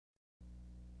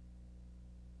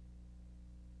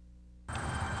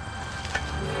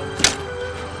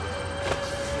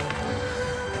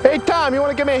Tom, you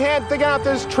want to give me a hand digging out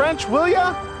this trench, will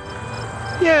ya?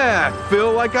 Yeah,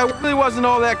 Phil, like I really wasn't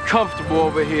all that comfortable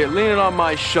over here, leaning on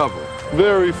my shovel.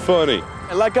 Very funny.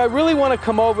 Like I really want to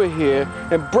come over here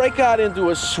and break out into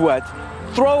a sweat,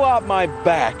 throw out my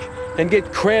back, and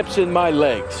get cramps in my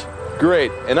legs.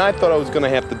 Great, and I thought I was gonna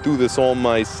have to do this all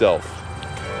myself.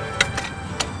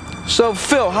 So,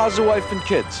 Phil, how's the wife and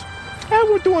kids? Yeah,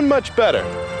 we're doing much better.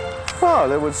 Oh,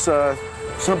 there was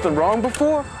something wrong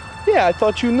before? Yeah, I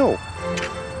thought you knew.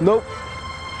 Nope.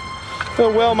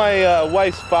 Well, my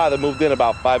wife's father moved in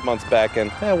about 5 months back,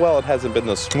 and, well, it hasn't been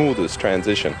the smoothest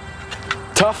transition.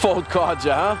 Tough old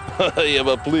codger, huh? Yeah,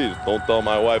 but please, don't tell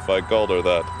my wife I called her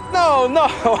that. No,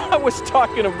 I was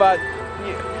talking about...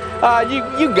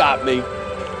 you got me.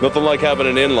 Nothing like having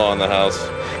an in-law in the house.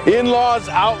 In-laws,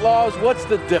 outlaws, what's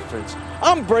the difference?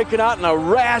 I'm breaking out in a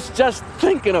rash just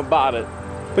thinking about it.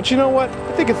 But you know what?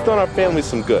 I think it's done our family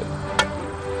some good.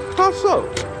 How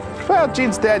so? Well,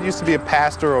 Gene's dad used to be a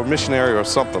pastor or missionary or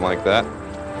something like that.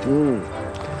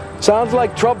 Sounds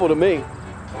like trouble to me.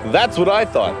 That's what I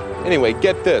thought. Anyway,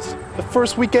 get this. The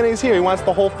first weekend he's here, he wants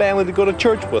the whole family to go to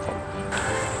church with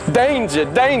him. Danger,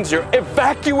 danger.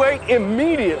 Evacuate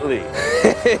immediately.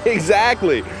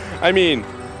 Exactly. I mean,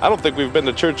 I don't think we've been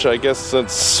to church, I guess,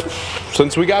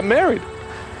 since we got married.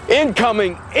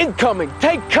 Incoming, incoming.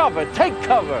 Take cover, take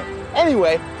cover.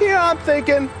 Anyway, here I'm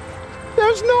thinking,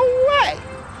 there's no way.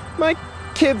 My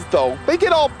kids, though, they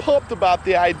get all pumped about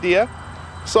the idea.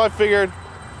 So I figured,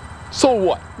 so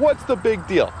what? What's the big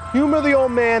deal? Humor the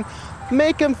old man,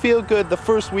 make him feel good the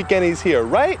first weekend he's here,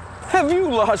 right? Have you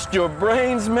lost your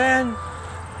brains, man?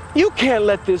 You can't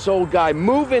let this old guy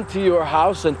move into your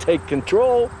house and take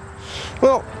control.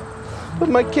 Well, but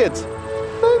my kids,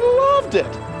 they loved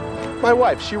it. My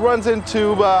wife, she runs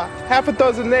into half a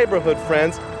dozen neighborhood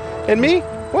friends. And me,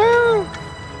 well...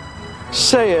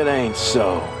 Say it ain't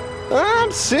so.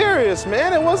 I'm serious,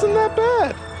 man. It wasn't that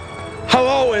bad.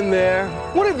 Hello in there.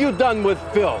 What have you done with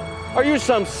Phil? Are you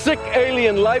some sick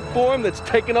alien life form that's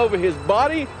taken over his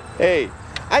body? Hey,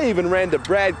 I even ran to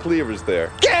Brad Cleaver's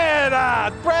there. Get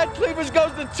out! Brad Cleavers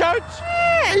goes to church?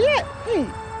 Yeah. Hey,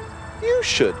 you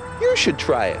should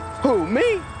try it. Who,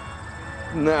 me?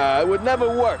 Nah, it would never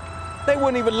work. They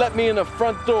wouldn't even let me in the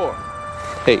front door.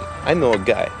 Hey, I know a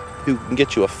guy who can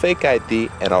get you a fake ID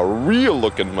and a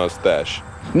real-looking mustache.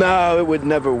 No, it would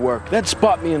never work. They'd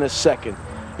spot me in a second.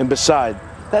 And besides,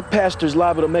 that pastor's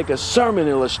liable to make a sermon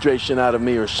illustration out of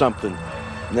me or something.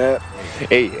 Nah.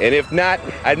 Hey, and if not,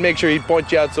 I'd make sure he'd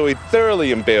point you out so he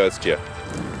thoroughly embarrassed you.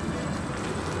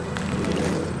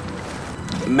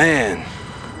 Man,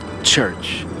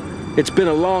 church. It's been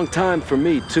a long time for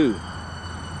me, too.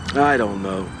 I don't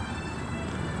know.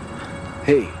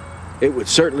 Hey, it would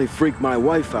certainly freak my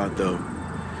wife out, though.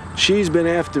 She's been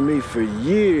after me for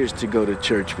years to go to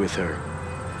church with her.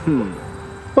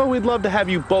 Well, we'd love to have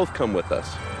you both come with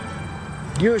us.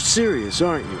 You're serious,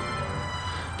 aren't you?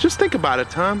 Just think about it,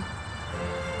 Tom.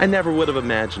 I never would have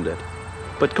imagined it.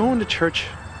 But going to church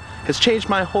has changed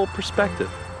my whole perspective.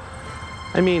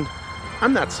 I mean,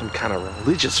 I'm not some kind of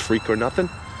religious freak or nothing,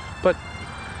 but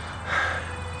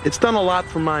it's done a lot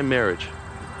for my marriage.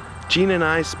 Gene and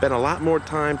I spent a lot more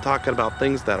time talking about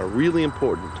things that are really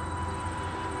important.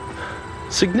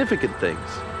 Significant things.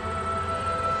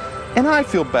 And I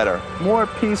feel better, more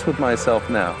at peace with myself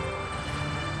now.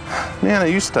 Man, I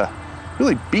used to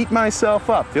really beat myself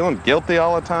up, feeling guilty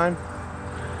all the time.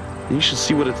 And you should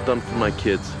see what it's done for my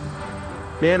kids.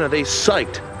 Man, are they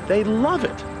psyched. They love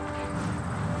it.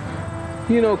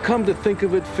 You know, come to think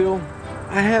of it, Phil,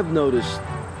 I have noticed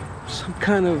some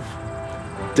kind of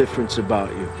difference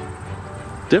about you.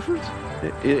 Difference?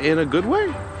 In a good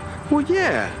way? Well,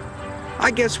 yeah.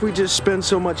 I guess we just spend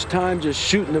so much time just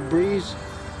shooting the breeze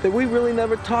that we really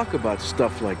never talk about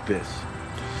stuff like this.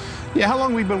 Yeah, how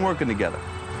long we been working together?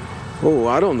 Oh,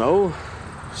 I don't know.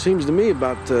 Seems to me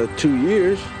about 2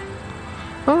 years.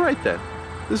 All right, then.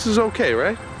 This is okay,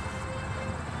 right?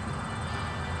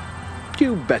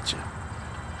 You betcha.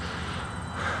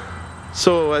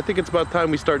 So I think it's about time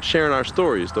we start sharing our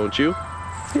stories, don't you?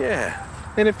 Yeah.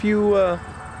 And if you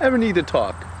ever need to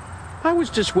talk. I was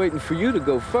just waiting for you to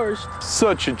go first.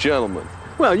 Such a gentleman.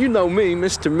 Well, you know me,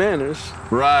 Mr. Manners.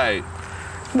 Right.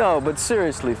 No, but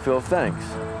seriously, Phil, thanks.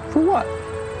 For what?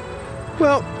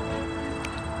 Well,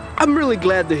 I'm really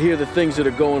glad to hear the things that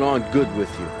are going on good with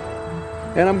you.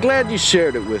 And I'm glad you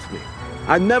shared it with me.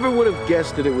 I never would have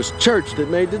guessed that it was church that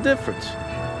made the difference.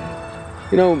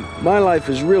 You know, my life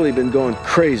has really been going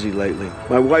crazy lately.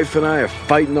 My wife and I are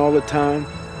fighting all the time.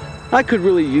 I could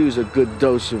really use a good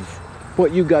dose of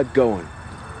what you got going.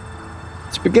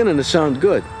 It's beginning to sound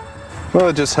good. Well,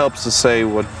 it just helps to say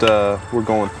what we're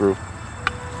going through.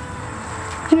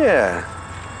 Yeah.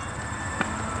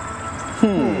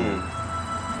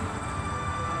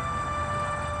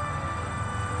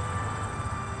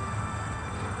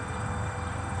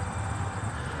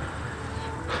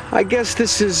 I guess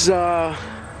this is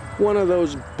one of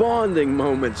those bonding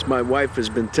moments my wife has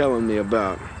been telling me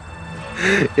about.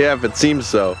 Yeah, if it seems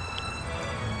so.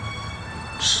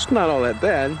 It's not all that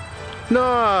bad.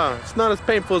 No, it's not as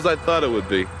painful as I thought it would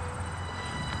be.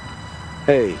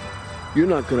 Hey, you're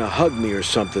not gonna hug me or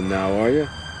something now, are you?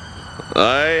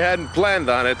 I hadn't planned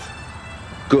on it.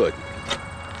 Good.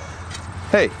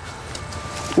 Hey,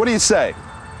 what do you say?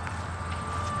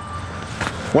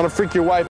 Want to freak your wife